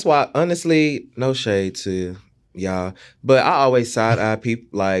this shit. And that's why, honestly, no shade to y'all, but I always side-eye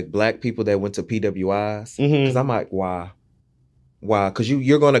people, like Black people that went to PWIs, because I'm like, why? Why? Because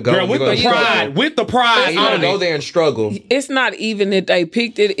you're going to go... Girl, with the pride. You're going to go there and struggle. It's not even that they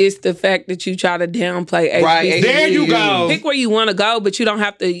picked it, it's the fact that you try to downplay HBCU. Right, there you go. Pick where you want to go, but you don't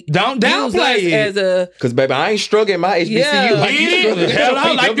have to... Don't downplay it. As a... Because, baby, I ain't struggling my HBCU. Yeah. Like you struggling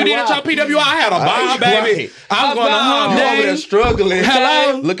Hello, like you did at your PWI. I had a bomb, baby. I was going to hump day. Over there struggling.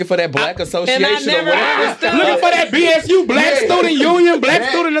 Hello. Looking for that Black Association or whatever. Looking for that BSU, Black Student Union, Black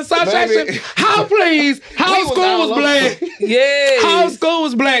Student Association. Baby. How school was Black. Yes. How school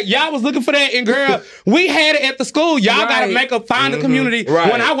was Black. Y'all was looking for that, and girl, we had it at the school. Y'all gotta find a community.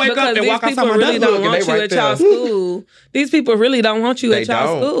 When I wake up and walk outside my really don't want you at y'all school. These people really don't want you at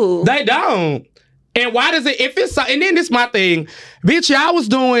y'all school. They don't. And why does it? If it's so, and then this my thing, bitch. Y'all was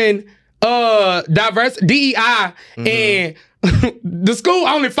doing diverse DEI, and the school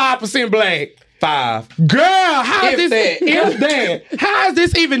only 5% Black. 5. Girl, how is this? How is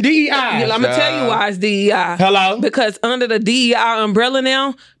this even DEI? I'm gonna tell you why it's DEI. Hello? Because under the DEI umbrella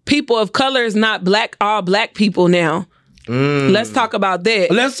now, people of color is not all Black people now. Let's talk about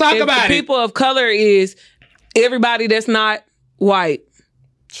that. Let's talk about it. People of color is everybody that's not white.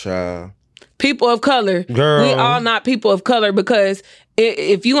 Child. People of color. Girl. We all not people of color, because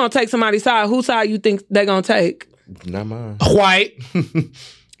if you gonna take somebody's side, whose side you think they gonna take? Not mine. White.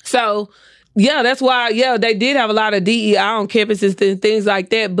 So... yeah, that's why, they did have a lot of DEI on campuses and things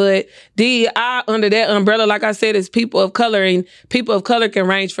like that, but DEI under that umbrella, like I said, is people of color, and people of color can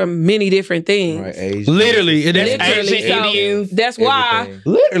range from many different things. Right, Asian. Literally. That's Asian, so Indians. That's why. Everything.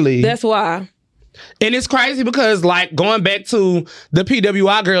 Literally. That's why. And it's crazy because, like, going back to the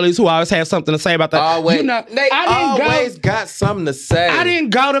PWI girlies who always have something to say about that. Always, you know, they always got something to say. I didn't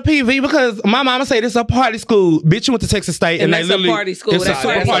go to PV because my mama said it's a party school. Bitch, you went to Texas State and they literally a party school. It's a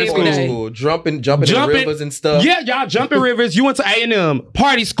super party school. Jumping in rivers and stuff. Yeah, y'all jumping rivers. You went to A&M,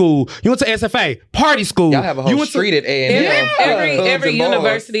 party school. You went to SFA, party school. Y'all have a whole street at A&M. Yeah. Every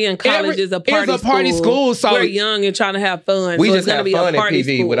university and college is a party school. So we're young and trying to have fun. We so just have fun at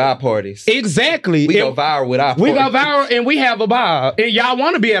PV school. With our parties. Exactly. We go viral with our parties. We go viral and we have a ball. And y'all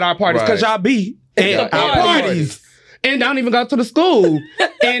want to be at our parties because y'all be at our parties. And don't even go to the school.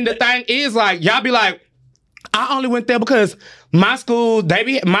 And the thing is, like, y'all be like, I only went there because my school,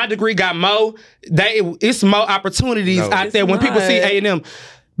 my degree got more. It's more opportunities out there when people see A&M.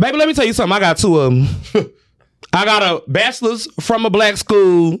 Baby, let me tell you something. I got two of them. I got a bachelor's from a black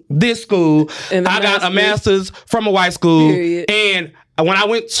school, this school. And I got a master's from a white school. Period. And when I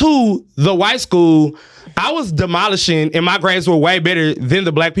went to the white school, I was demolishing, and my grades were way better than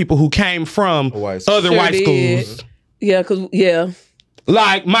the black people who came from other white schools. Yeah,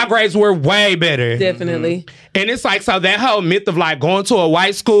 like, my grades were way better. Definitely. And it's like, so that whole myth of, like, going to a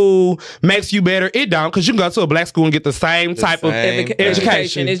white school makes you better, it don't, because you can go to a black school and get the same type of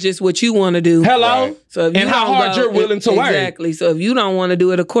education. It's just what you want to do. Hello? Right. So if you and how hard you're willing to work. Exactly. So if you don't want to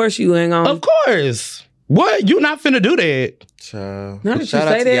do it, of course you ain't gonna. Of course. What? You not finna do that. Child. Now that you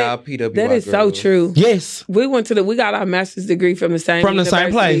say that, y'all PWI that is girls. so true. Yes. We got our master's degree from the same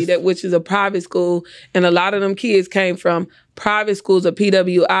place. Which is a private school. And a lot of them kids came from private schools or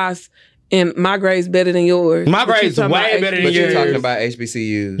PWIs. And my grade's better than yours. My grade's way better than yours. But you're talking about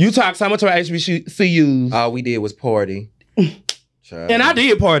HBCUs. You talk so much about HBCUs. All we did was party. And I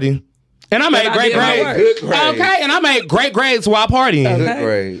did party. And I made great grades. Good grades. Okay, and I made great grades while partying. Okay. Good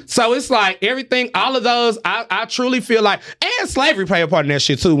grades. So it's like everything, all of those, I truly feel like, and slavery play a part in that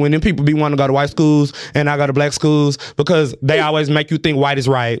shit too. When them people be wanting to go to white schools and I go to black schools because they always make you think white is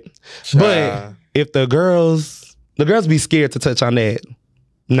right. But if the girls be scared to touch on that.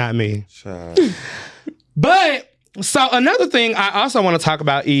 Not me. But, so another thing I also want to talk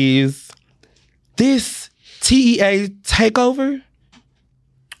about is this TEA takeover.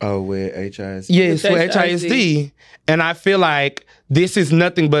 Oh, with HISD? Yes, with HISD. And I feel like this is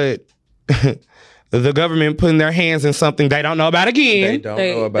nothing but the government putting their hands in something they don't know about again. They don't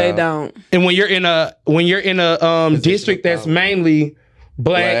know about. They don't. And when you're in a district that's mainly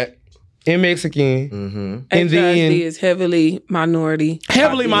black and Mexican, and HISD then is heavily minority.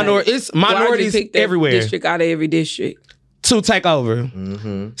 It's minorities everywhere. District out of every district to take over.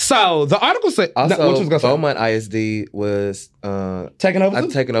 So the article said also Beaumont ISD was taken over.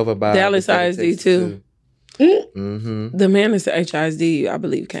 Taken over by Dallas ISD too. The man that's at HISD, I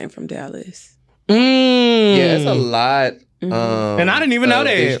believe, came from Dallas. Yeah, it's a lot. And I didn't even know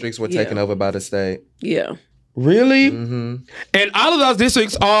that districts were taken over by the state. Yeah. Really? And all of those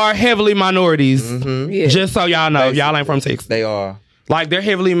districts are heavily minorities. Yeah. Just so y'all know, y'all ain't from Texas. They are. Like, they're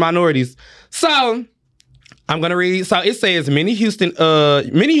heavily minorities. So I'm gonna read. So it says many Houston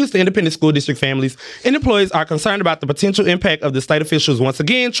independent school district families and employees are concerned about the potential impact of the state officials once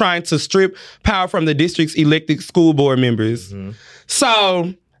again trying to strip power from the district's elected school board members.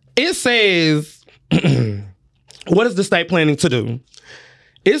 So it says, what is the state planning to do?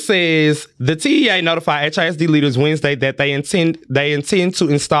 It says the TEA notified HISD leaders Wednesday that they intend to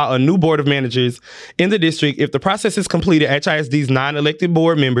install a new board of managers in the district. If the process is completed, HISD's 9 elected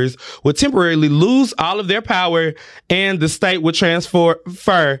board members would temporarily lose all of their power, and the state would transfer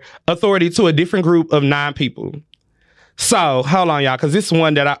authority to a different group of 9 people. So hold on, y'all, because this is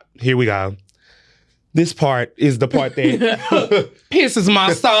one that here we go. This part is the part that pisses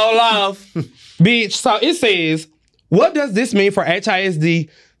my soul off, bitch. So it says, what does this mean for HISD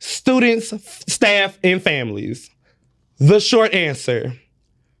students, staff, and families? The short answer,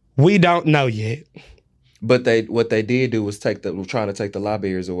 we don't know yet. But what they did do was trying to take the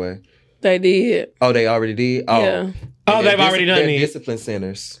lobbyers away. They did. Oh, they already did? Oh, yeah. Oh, they've already done it. Discipline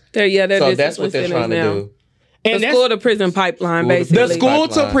centers. They're so that's what they're trying to do. And the school to prison pipeline, basically. The school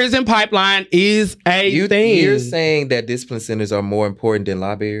to prison pipeline is a thing. You're saying that discipline centers are more important than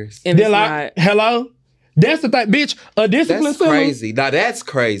lobbyers? And it's not. Hello? That's the thing, bitch. A discipline center. That's crazy. Now that's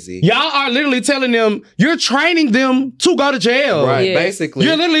crazy. Y'all are literally telling them, you're training them to go to jail. Right, basically.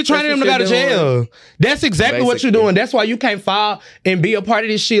 You're literally training them to go to jail. That's exactly what you're doing. That's why you can't file and be a part of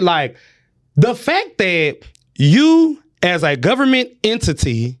this shit. Like, the fact that you, as a government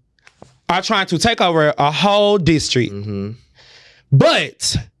entity, are trying to take over a whole district.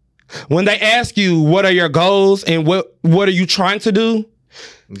 But when they ask you, what are your goals and what are you trying to do?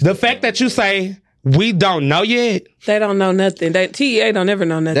 The fact that you say, we don't know yet. They don't know nothing. TEA don't ever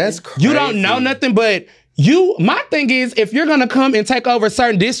know nothing. That's crazy. You don't know nothing, but my thing is, if you're gonna come and take over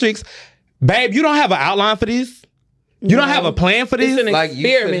certain districts, babe, you don't have an outline for this. You don't have a plan for this. It's an experiment.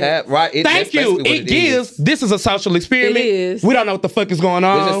 You should have, right? Thank you. This is a social experiment. It is. We don't know what the fuck is going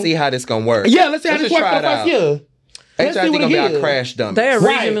on. Let's just see how this gonna work. Yeah, let's see how this works for the first year. HISD gonna be our crash dummies. They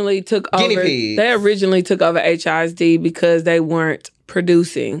originally took over. They originally took over HISD because they weren't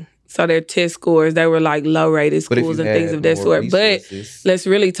producing. So their test scores, they were like low-rated schools and things of that sort. But let's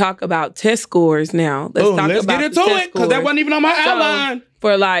really talk about test scores now. Let's get into it, because that wasn't even on my outline.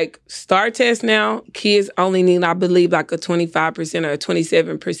 For like STAR test now, kids only need, I believe, like a 25% or a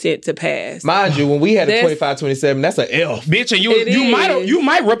 27% to pass. Mind you, when we had a 25, 27, that's an F. Bitch, and you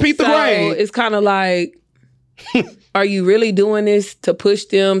might repeat the grade. It's kind of like, are you really doing this to push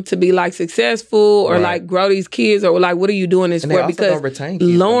them to be like successful or like grow these kids, or like what are you doing this for? Because don't retain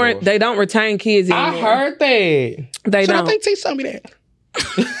kids they don't retain kids anymore. I heard that. They don't. I think T told me that.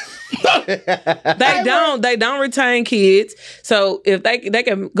 They don't retain kids. So if they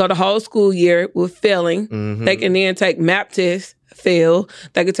can go the whole school year with failing, they can then take MAP tests, fail.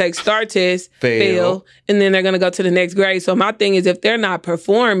 They could take STAR tests, fail, and then they're gonna go to the next grade. So my thing is, if they're not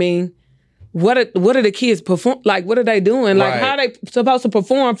performing, what are the kids perform? Like, what are they doing? Like, how are they supposed to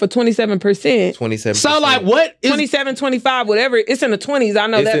perform for 27%? 27%. So, like, what is 27, 25, whatever? It's in the 20s. I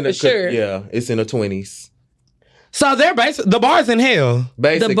know that for sure. Yeah, it's in the 20s. So they're the bar's in hell.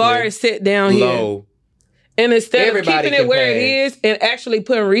 Basically, the bar is set down low. Here. And instead of keeping it where it is and actually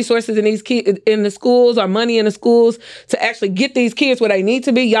putting resources in these kids in the schools or money in the schools to actually get these kids where they need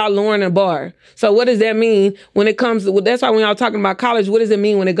to be, y'all lowering the bar. So what does that mean when it comes to, that's why when y'all talking about college, what does it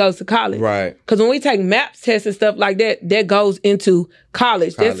mean when it goes to college? Right. Because when we take MAPS tests and stuff like that, that goes into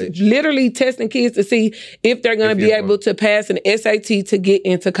college. That's literally testing kids to see if they're going to be able to pass an SAT to get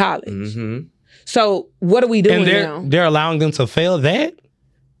into college. Mm-hmm. So what are we doing now? They're allowing them to fail that?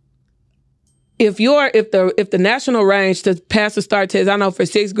 If the national range to pass the STAR test, I know for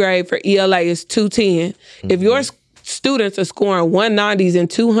 6th grade for ELA is 210. Mm-hmm. If your students are scoring 190s and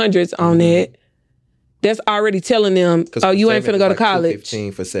 200s on that, that's already telling them, oh, you ain't finna go to college.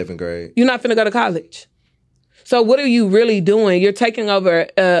 215 for 7th grade. You're not finna go to college. So what are you really doing? You're taking over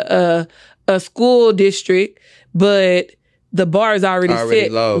a school district, but the bar is already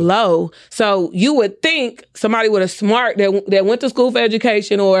set low. So you would think somebody with a smart that went to school for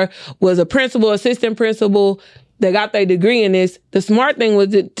education or was a principal, assistant principal, that got their degree in this, the smart thing was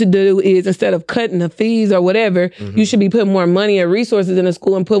to do is, instead of cutting the fees or whatever, you should be putting more money and resources in the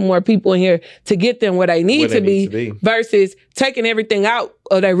school and putting more people in here to get them where they need to be versus taking everything out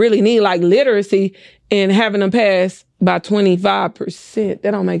or they really need, like literacy, and having them pass by 25%.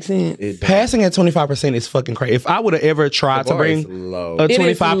 That don't make sense. Passing at 25% is fucking crazy. If I would have ever tried to bring a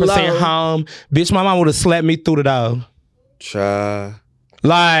 25% home, bitch, my mom would have slapped me through the door. Try.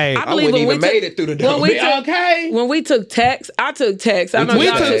 Like, I wouldn't even made it through the door. When we took tax, I took tax. I know we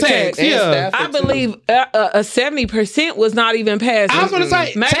took tax. Yeah, I believe a 70% was not even passed. I was going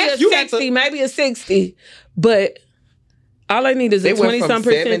to say maybe a 60, but all I need is a 20-some%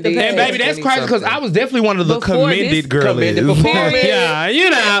 to pass. And baby, that's crazy because I was definitely one of the commended girls. Commended performance. Yeah, you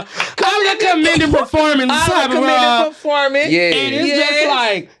know. I was a commended performance type of performance. Yeah. And it's just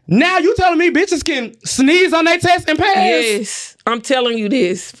like, now you telling me bitches can sneeze on their test and pass? Yes. I'm telling you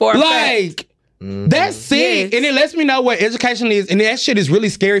this for a fact. That's sick. Yes. And it lets me know what education is. And that shit is really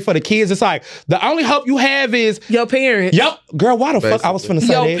scary for the kids. It's like, the only hope you have is your parents. Yup. Girl, why the fuck I was finna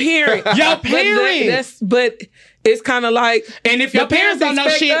say your that? Parent. Your parents. But it's kind of like, and if your parents don't know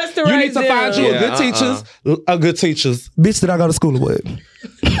shit, you need to find you a good teachers. Bitch, did I go to school or what?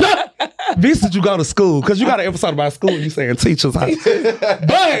 Bitch, did you go to school? Because you got an episode about school and you saying teachers. But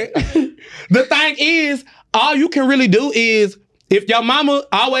the thing is, all you can really do is, if your mama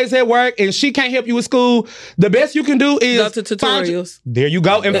always at work and she can't help you with school, the best you can do is go to tutorials. There you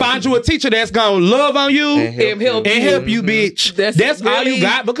go. And find you a teacher that's going to love on you and help you, bitch. That's really all you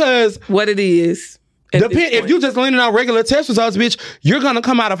got, because what it is. If you just leaning on regular test results, bitch, you're going to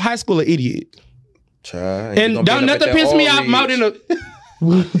come out of high school an idiot. And don't nothing piss me off more than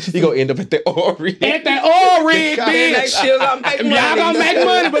you're going to end up at the oil rig. At that oil rig, bitch. Y'all gonna make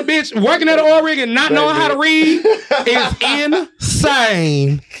money, but bitch, working at the oil rig and not knowing how to read is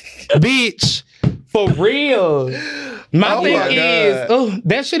insane. Bitch. For real. My thing is,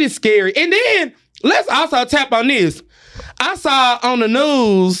 that shit is scary. And then, let's also tap on this. I saw on the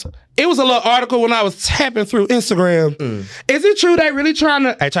news, it was a little article when I was tapping through Instagram. Is it true they really trying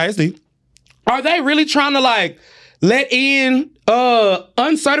to, HISD, are they really trying to like let in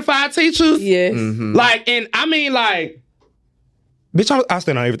uncertified teachers? Yes. Like, and I mean like, Bitch, I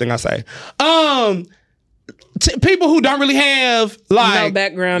stand on everything I say. People who don't really have like no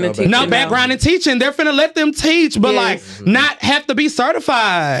background in teaching. No background in teaching. They're finna let them teach, but like not have to be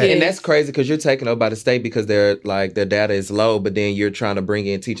certified. And that's crazy because you're taken up by the state because their data is low, but then you're trying to bring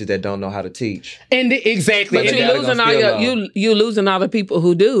in teachers that don't know how to teach. And exactly. But you're losing you losing all the people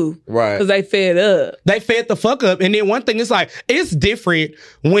who do. Right. Because they fed up. They fed the fuck up. And then one thing is like, it's different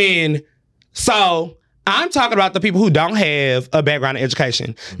when I'm talking about the people who don't have a background in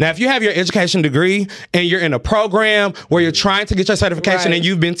education. Now, if you have your education degree and you're in a program where you're trying to get your certification and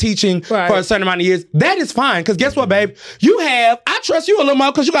you've been teaching for a certain amount of years, that is fine. Because guess what, babe? I trust you a little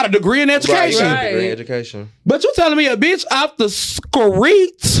more because you got a degree in education. Right. Degree in education. But you telling me a bitch off the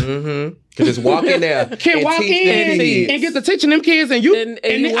streets can just walk in there can walk in and get to teaching them kids and you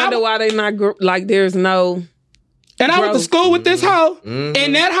wonder why they not like there's no. And I went to school with this hoe, and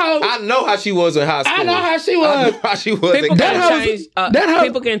that hoe. I know how she was in high school. I know how she was.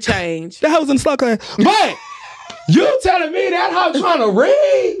 People can change. That hoe was in slow class. But you telling me that hoe trying to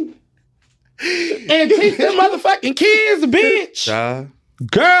read and teach them motherfucking kids, bitch?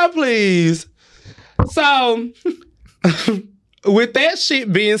 Girl, please. So, with that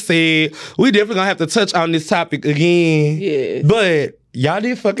shit being said, we definitely gonna have to touch on this topic again. Yeah. But y'all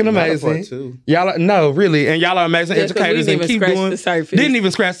did fucking amazing. Y'all are really, and y'all are amazing educators and keep doing. Didn't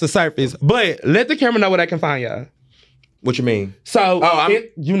even scratch the surface. But let the camera know where they can find y'all. What you mean? So,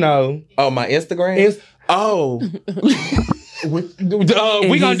 you know. Oh, my Instagram?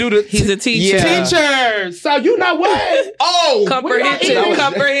 We gonna do the. He's a teacher. Teacher. So you know what? Comprehension.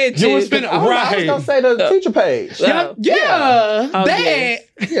 You was finna I was gonna say the teacher page. Yeah.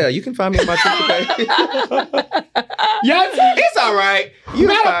 Yeah, you can find me on my teacher page. It's all right.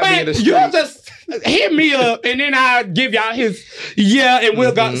 Matter of fact, you just hit me up and then I'll give y'all his and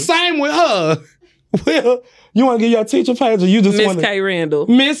we'll go. Same with her. You want to get your teacher page or you just want to... Miss K. Randall.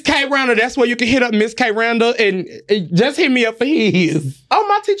 Miss K. Randall. That's where you can hit up Miss K. Randall and just hit me up for his. On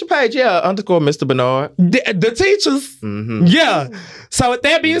my teacher page, _Mr. Bernard. The teachers. Yeah. So with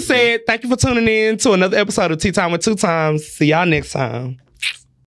that being said, thank you for tuning in to another episode of Tea Time with Two Times. See y'all next time.